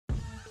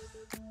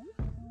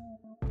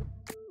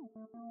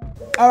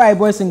All right,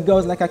 boys and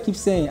girls, like I keep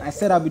saying, I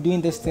said I'll be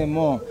doing this thing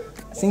more.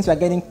 Since we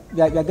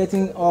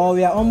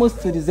are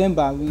almost to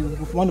December, we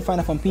want to find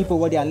out from people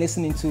what they are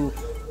listening to,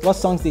 what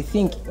songs they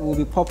think will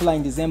be popular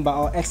in December,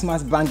 or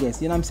Xmas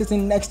bangers. You know, I'm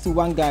sitting next to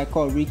one guy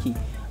called Ricky.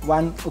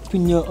 One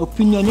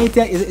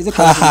opinionated is it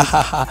correct?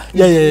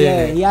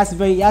 Yeah. He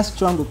has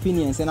strong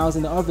opinions, and I was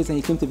in the office and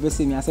he came to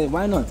visit me. I said,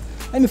 why not?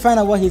 Let me find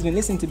out what he's been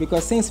listening to,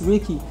 because since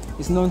Ricky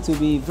is known to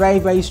be very,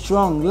 very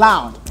strong,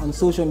 loud on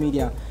social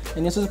media,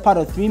 and he's also part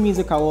of 3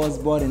 music awards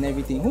board and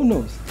everything, who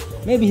knows?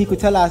 Maybe he could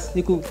tell us,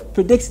 he could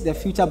predict the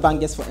future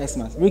bangers for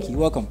Xmas. Ricky,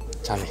 welcome.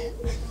 Charlie,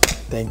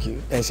 thank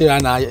you. And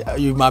Shatta,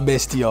 you're my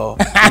bestie. Oh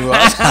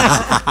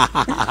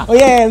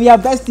yeah, we are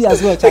bestie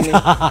as well, Charlie.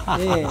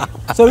 Yeah.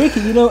 So Ricky,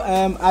 you know,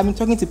 I've been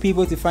talking to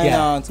people to find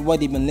out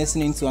what they've been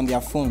listening to on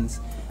their phones.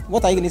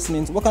 What are you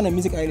listening to? What kind of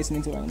music are you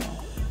listening to right now?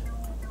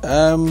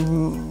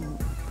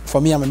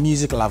 For me, I'm a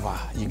music lover.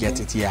 You get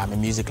it? Yeah, I'm a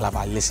music lover.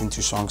 I listen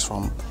to songs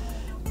from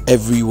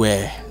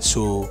everywhere,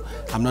 so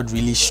I'm not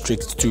really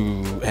strict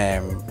to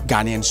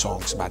Ghanaian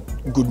songs, but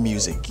good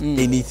music,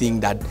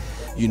 anything that,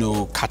 you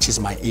know, catches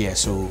my ear.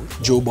 So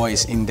Joe Boy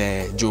is in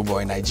there, Joe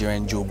Boy,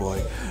 Nigerian Joe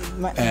Boy.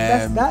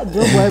 That's that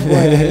Joe Boy.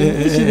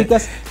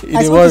 Because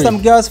I spoke to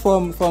some girls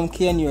from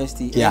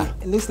KNUST. Yeah,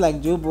 it looks like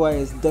Joe Boy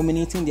is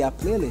dominating their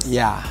playlist.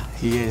 Yeah,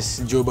 he is.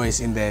 Joe Boy is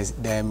in there.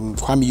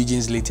 Kwame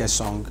Eugene's latest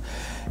song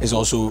is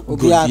also Obiato.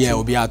 Good. Yeah,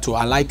 Obiato.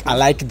 I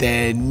like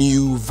the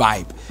new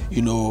vibe.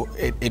 You know,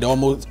 it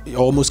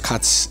almost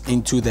cuts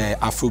into the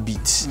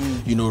Afrobeat,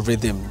 you know,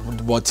 rhythm.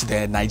 What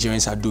the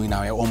Nigerians are doing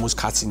now, it almost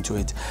cuts into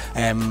it.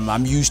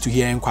 I'm used to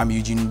hearing Kwame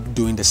Eugene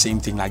doing the same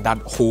thing, like that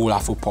whole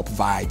Afro pop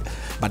vibe,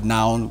 but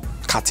now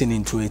cutting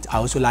into it. I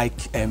also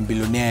like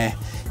Billionaire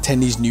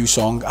Tenny's new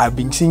song. I've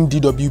been seeing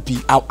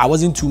DWP. I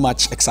wasn't too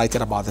much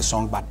excited about the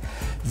song, but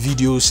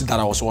videos that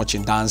I was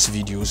watching, dance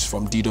videos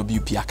from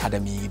DWP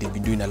Academy, they've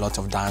been doing a lot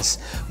of dance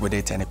with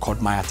it, and it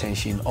caught my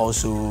attention.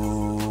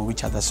 Also,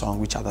 which other song?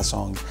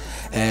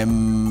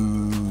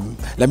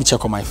 Let me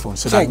check on my phone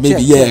so that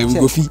maybe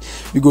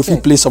we go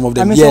play some of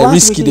them. I mean, yeah, so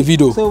Risky the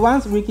video. So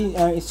once Ricky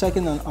is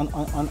checking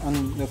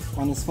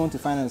on his phone to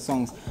find out the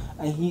songs,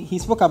 he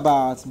spoke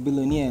about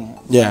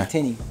Billionaire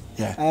Tenny.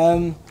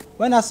 Yeah.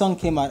 When that song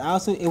came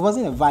out, it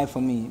wasn't a vibe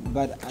for me,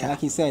 but like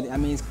he said, I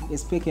mean,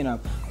 it's picking up.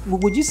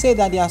 Would you say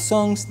that there are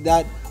songs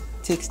that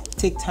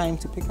take time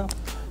to pick up?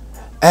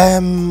 I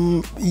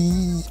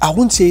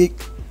won't say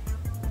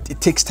it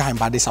takes time,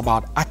 but it's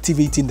about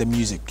activating the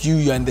music.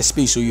 You're in the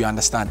space, so you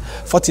understand.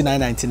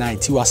 4999,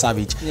 Tiwa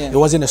Savage. It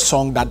wasn't a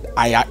song that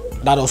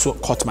also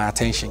caught my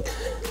attention.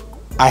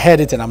 I heard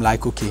it and I'm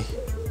like, okay,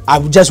 I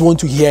just want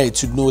to hear it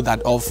to know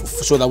that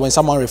so that when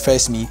someone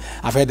refers me,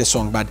 I've heard the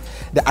song. But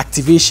the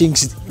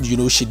activations, you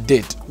know, she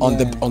did on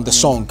the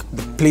song,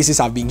 the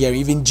places I've been hearing,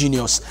 even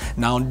Genius.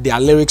 Now there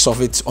are lyrics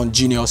of it on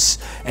Genius,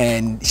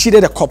 and she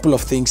did a couple of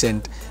things,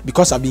 and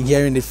because I've been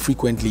hearing it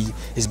frequently,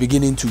 it's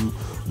beginning to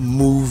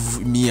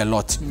move me a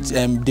lot.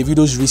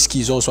 Davido's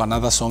Risky is also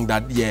another song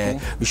that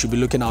we should be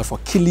looking out for.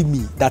 Killing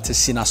Me, that is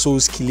Sina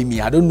Soul's Killing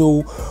Me. I don't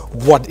know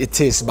what it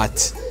is,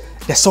 but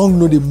the song,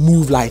 they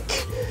move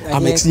like.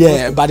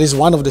 But it's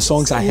one of the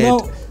songs I heard.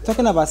 Know,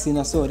 talking about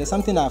Sina Soul, there's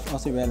something I've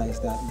also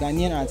realized, that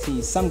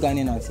some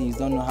Ghanaian artists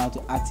don't know how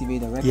to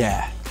activate the record.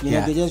 You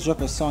know, they just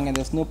drop a song and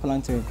there's no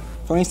plan to it.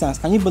 For instance,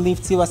 can you believe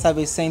Tiwa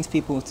Savage sent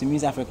people to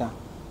Muse Africa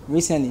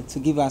recently to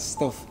give us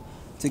stuff,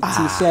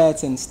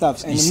 t-shirts and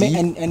stuff,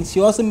 and she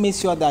also made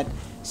sure that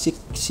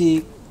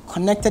she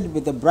connected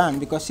with the brand,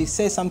 because she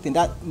said something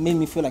that made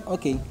me feel like,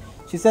 okay.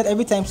 She said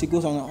every time she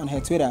goes on her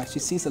Twitter, she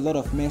sees a lot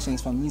of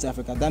mentions from Muse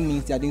Africa. That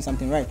means they are doing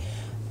something right.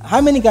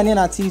 How many Ghanaian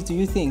artists do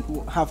you think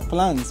have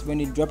plans when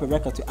they drop a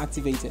record to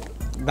activate it?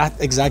 That's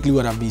exactly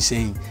what I've been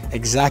saying.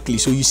 Exactly.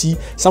 So you see,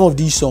 some of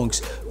these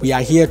songs, we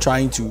are here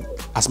trying to,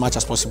 as much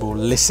as possible,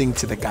 listen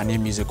to the Ghanaian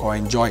music or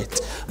enjoy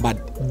it.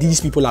 But these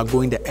people are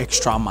going the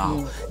extra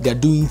mile. They're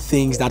doing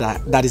things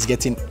that is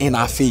getting in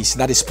our face,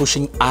 that is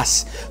pushing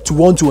us to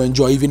want to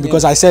enjoy, even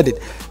because I said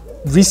it.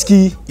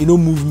 Risky,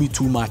 moved me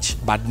too much,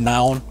 but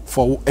now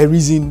for a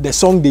reason, the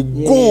song they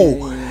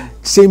go.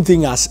 Same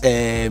thing as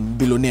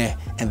Billionaire,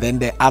 and then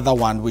the other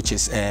one, which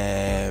is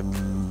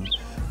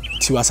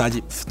Tiwa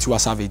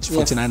Savage,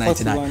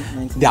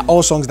 4999. They are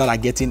all songs that are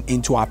getting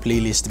into our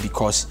playlist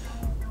because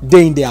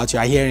day in, day out, you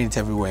are hearing it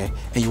everywhere,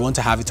 and you want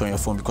to have it on your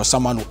phone because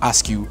someone will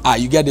ask you,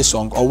 you get this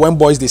song? Or when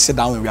boys, they sit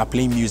down when we are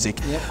playing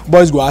music,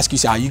 boys will ask you,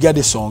 say, you get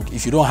this song?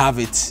 If you don't have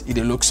it,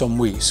 it'll look some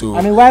way. So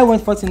I mean, why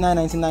won't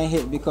 4999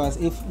 hit? Because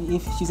if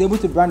she's able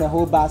to brand a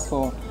whole bus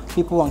for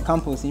people on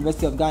campus,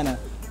 University of Ghana,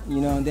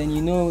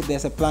 then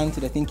there's a plan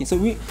to the thinking. So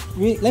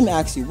let me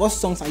ask you, what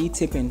songs are you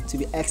tipping to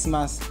be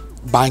Xmas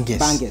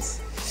bangers?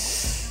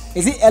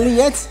 Is it early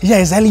yet? Yeah,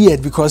 it's early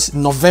yet because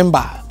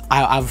November.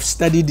 I've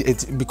studied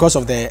it because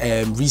of the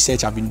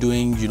research I've been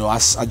doing,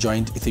 as I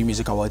joined 3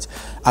 Music Awards.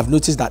 I've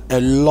noticed that a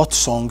lot of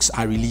songs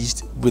are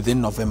released within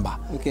November.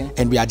 Okay.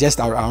 And we are just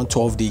around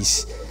 12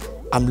 days.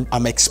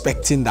 I'm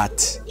expecting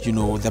that,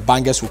 the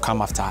bangers will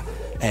come after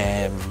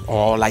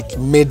or like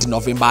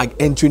mid-November,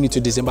 entering into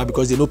December,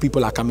 because they know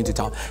people are coming to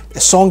town. A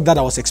song that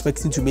I was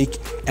expecting to make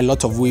a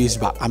lot of waves,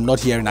 but I'm not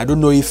hearing. I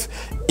don't know if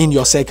in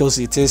your circles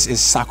it is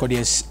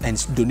Sarkodie and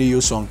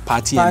Doneyo song,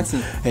 Party. And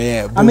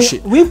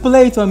Bullshit. I mean, we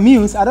play it on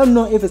Muse. I don't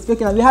know if it's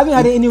picking up. We haven't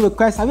had any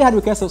requests. Have you had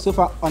requests so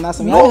far on that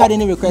song? We haven't had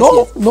any requests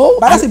yet. No.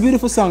 But that's a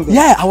beautiful song, though.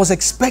 Yeah, I was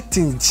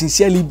expecting,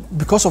 sincerely,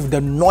 because of the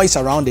noise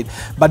around it.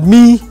 But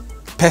me,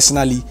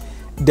 personally,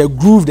 the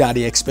groove that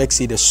they expect,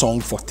 say the song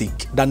for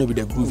take, that will be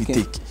the groove you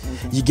take.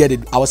 You get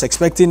it? I was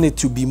expecting it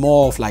to be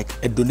more of like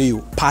a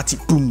Doneyo party,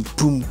 boom,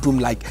 boom, boom.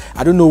 Like,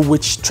 I don't know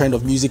which trend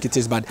of music it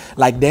is, but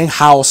like then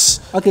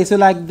house. Okay, so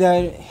like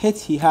the hit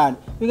he had,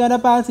 we got a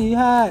party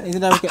hard. Isn't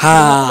that okay?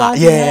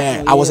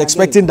 Yeah, I was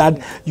expecting that,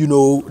 you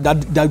know,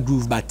 that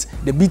groove, but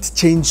the beat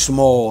changed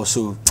small.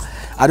 So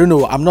I don't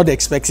know. I'm not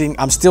expecting.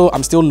 I'm still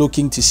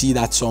looking to see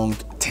that song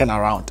turn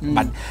around.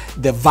 But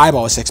the vibe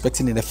I was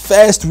expecting in the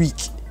first week,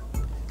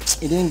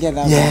 it didn't get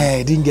that. Yeah,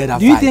 it didn't get that.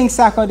 Do you think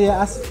Sarkodie,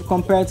 as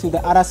compared to the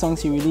other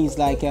songs he released,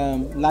 like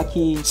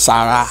Lucky,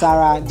 Sarah,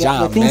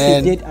 the things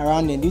he did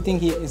around it, do you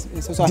think he is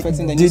also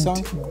affecting the new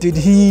song? Did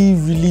he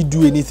really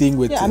do anything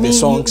with the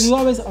songs? You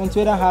always on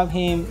Twitter have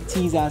him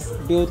tease us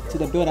build,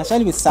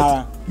 especially with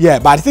Sarah. Yeah,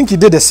 but I think he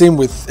did the same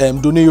with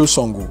Doneyo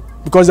song,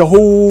 because the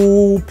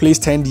whole place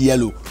turned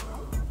yellow.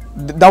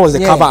 That was the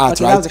cover art,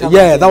 right?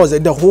 That was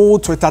the whole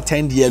Twitter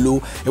turned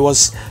yellow. It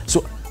was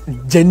so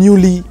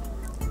genuinely.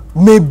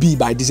 Maybe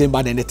by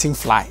December then the thing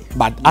fly,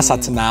 but as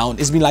at now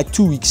it's been like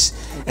 2 weeks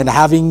and I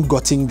haven't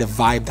gotten the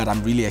vibe that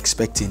I'm really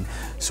expecting.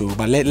 So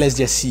but let's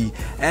just see.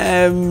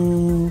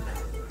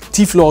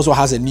 T-Flow also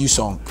has a new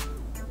song,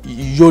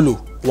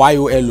 YOLO,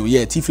 YOLO.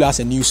 Yeah, T-Flow has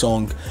a new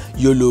song,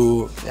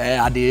 YOLO.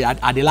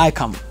 I like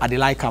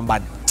him,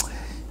 but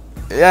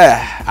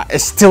yeah,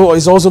 it's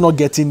also not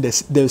getting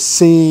the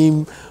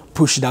same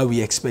push that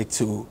we expect.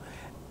 So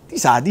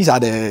these are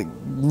the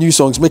new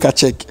songs. Make a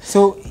check.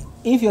 So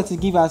if you had to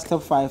give us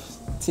top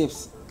 5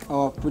 tips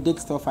or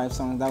predict top 5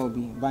 songs, that would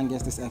be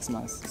bangers this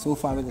Xmas so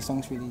far with the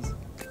songs released.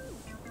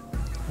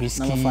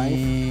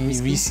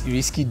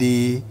 Risky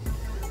Day.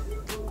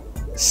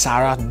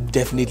 Sarah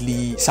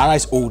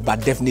is old,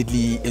 but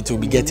definitely it will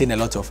be getting a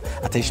lot of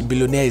attention.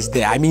 Billionaire is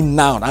there. I mean,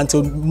 now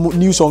until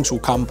new songs will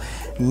come.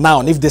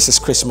 Now, if this is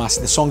Christmas,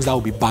 the songs that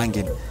will be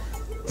banging: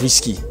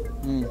 Risky,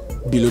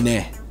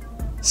 Billionaire,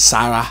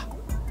 Sarah,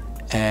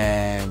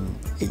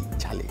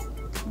 Charlie.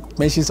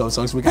 Mention some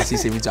songs we can see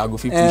 70 I go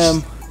fit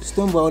push.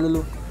 Stoneboy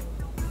Ololo.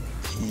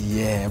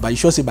 Yeah, but you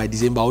should say by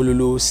December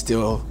Ololo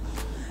still.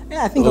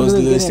 Yeah, I think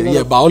Ololo is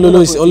getting but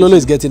Ololo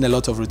is getting a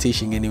lot of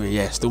rotation anyway.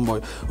 Yeah,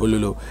 Stoneboy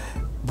Ololo.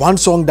 One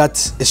song that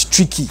is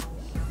tricky.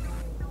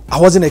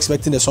 I wasn't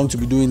expecting the song to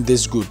be doing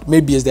this good.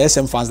 Maybe it's the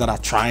SM fans that are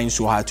trying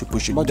so hard to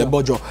push it. Bojor. The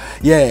Bojor.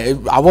 Yeah,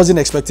 I wasn't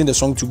expecting the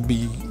song to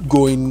be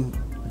going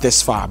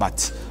this far,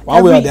 but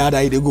one way or the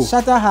other, they go.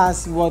 Shatta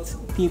has what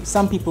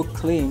some people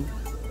claim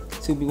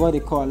to be what they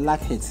call lack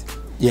hit.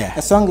 Yeah.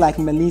 A song like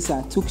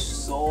Melissa took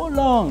so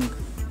long.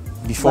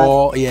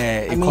 Before,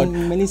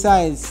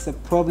 Melissa is a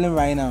problem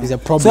right now. It's a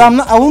problem.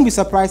 So I won't be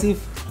surprised if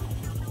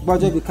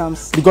Bojor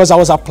becomes. Because I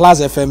was at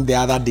Plaza FM the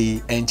other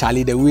day, and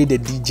Charlie, the way the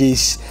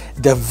DJs,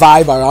 the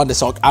vibe around the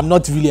song, I'm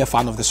not really a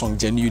fan of the song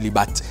genuinely,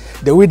 but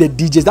the way the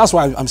DJs, that's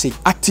why I'm saying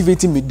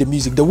activating with the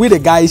music, the way the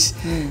guys,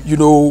 you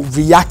know,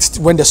 react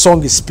when the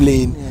song is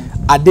playing.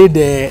 Are they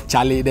there,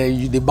 Charlie?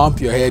 They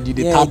bump your head,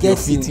 they tap your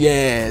feet.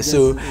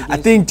 So I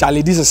think,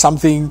 Charlie, this is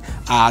something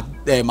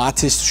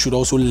artists should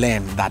also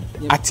learn, that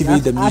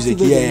activate the music.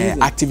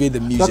 Activate the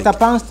music. Dr.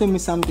 Pounds told me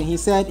something. He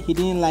said he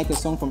didn't like a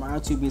song from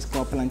R2B's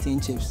called Plantain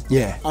Chips.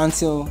 Yeah.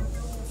 Until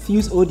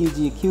Fuse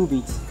ODG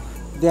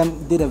Qbeat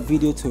then did a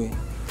video to it.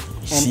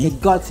 And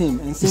it got him,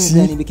 and since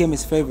then it became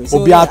his favorite. So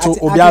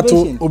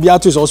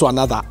Obiato is also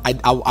another.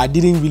 I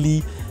didn't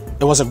really.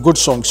 It was a good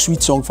song,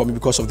 sweet song for me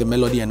because of the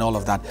melody and all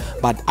of that.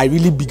 But I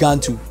really began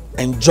to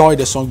enjoy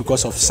the song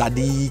because of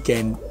Sadiq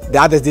and the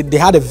others. They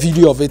had a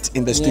video of it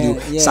in the studio.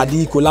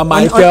 Sadiq, Ola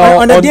Michael.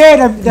 On the day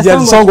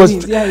the song was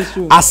it's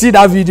true. I see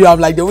that video.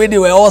 I'm like, the way they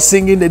were all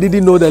singing, they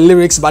didn't know the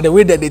lyrics, but the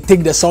way that they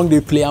take the song they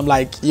play, I'm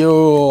like,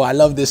 yo, I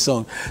love this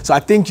song. So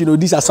I think, you know,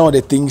 these are some of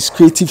the things,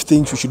 creative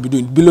things we should be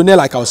doing. Billionaire,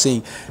 like I was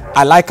saying,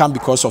 I like her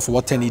because of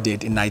what Tenny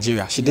did in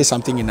Nigeria. She did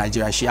something in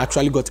Nigeria. She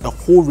actually got a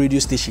whole radio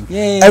station.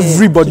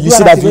 Everybody, you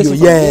see that video?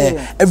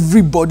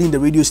 Everybody in the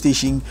radio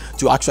station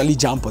to actually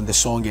jump on the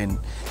song. And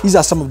these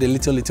are some of the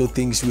little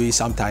things where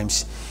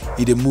sometimes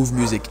they move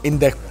music. In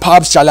the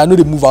pubs, Charlie, I know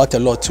they move out a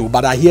lot too,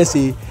 but I hear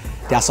say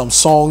there are some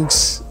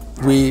songs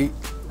where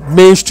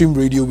mainstream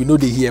radio, we know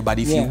they hear, but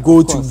if you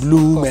go to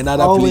Bloom and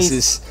other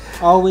places,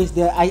 always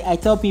there. I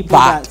tell people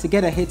that to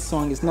get a hit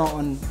song is not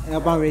on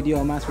urban radio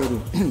or mass radio.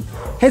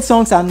 Hit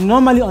songs are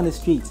normally on the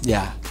street.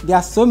 Yeah, there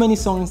are so many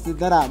songs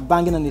that are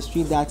banging on the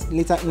street that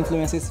later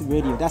influences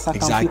radio. That's how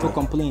come people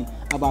complain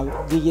about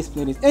DJs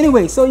playlists.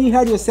 Anyway, so you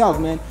heard yourself,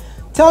 man.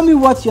 Tell me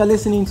what you're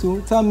listening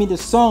to. Tell me the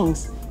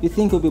songs you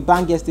think will be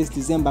bangers this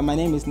December. My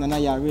name is Nana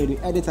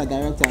Yaredu, editor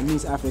director at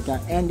Muse Africa,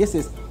 and this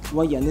is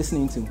what you're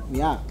listening to.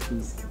 Yeah,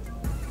 please.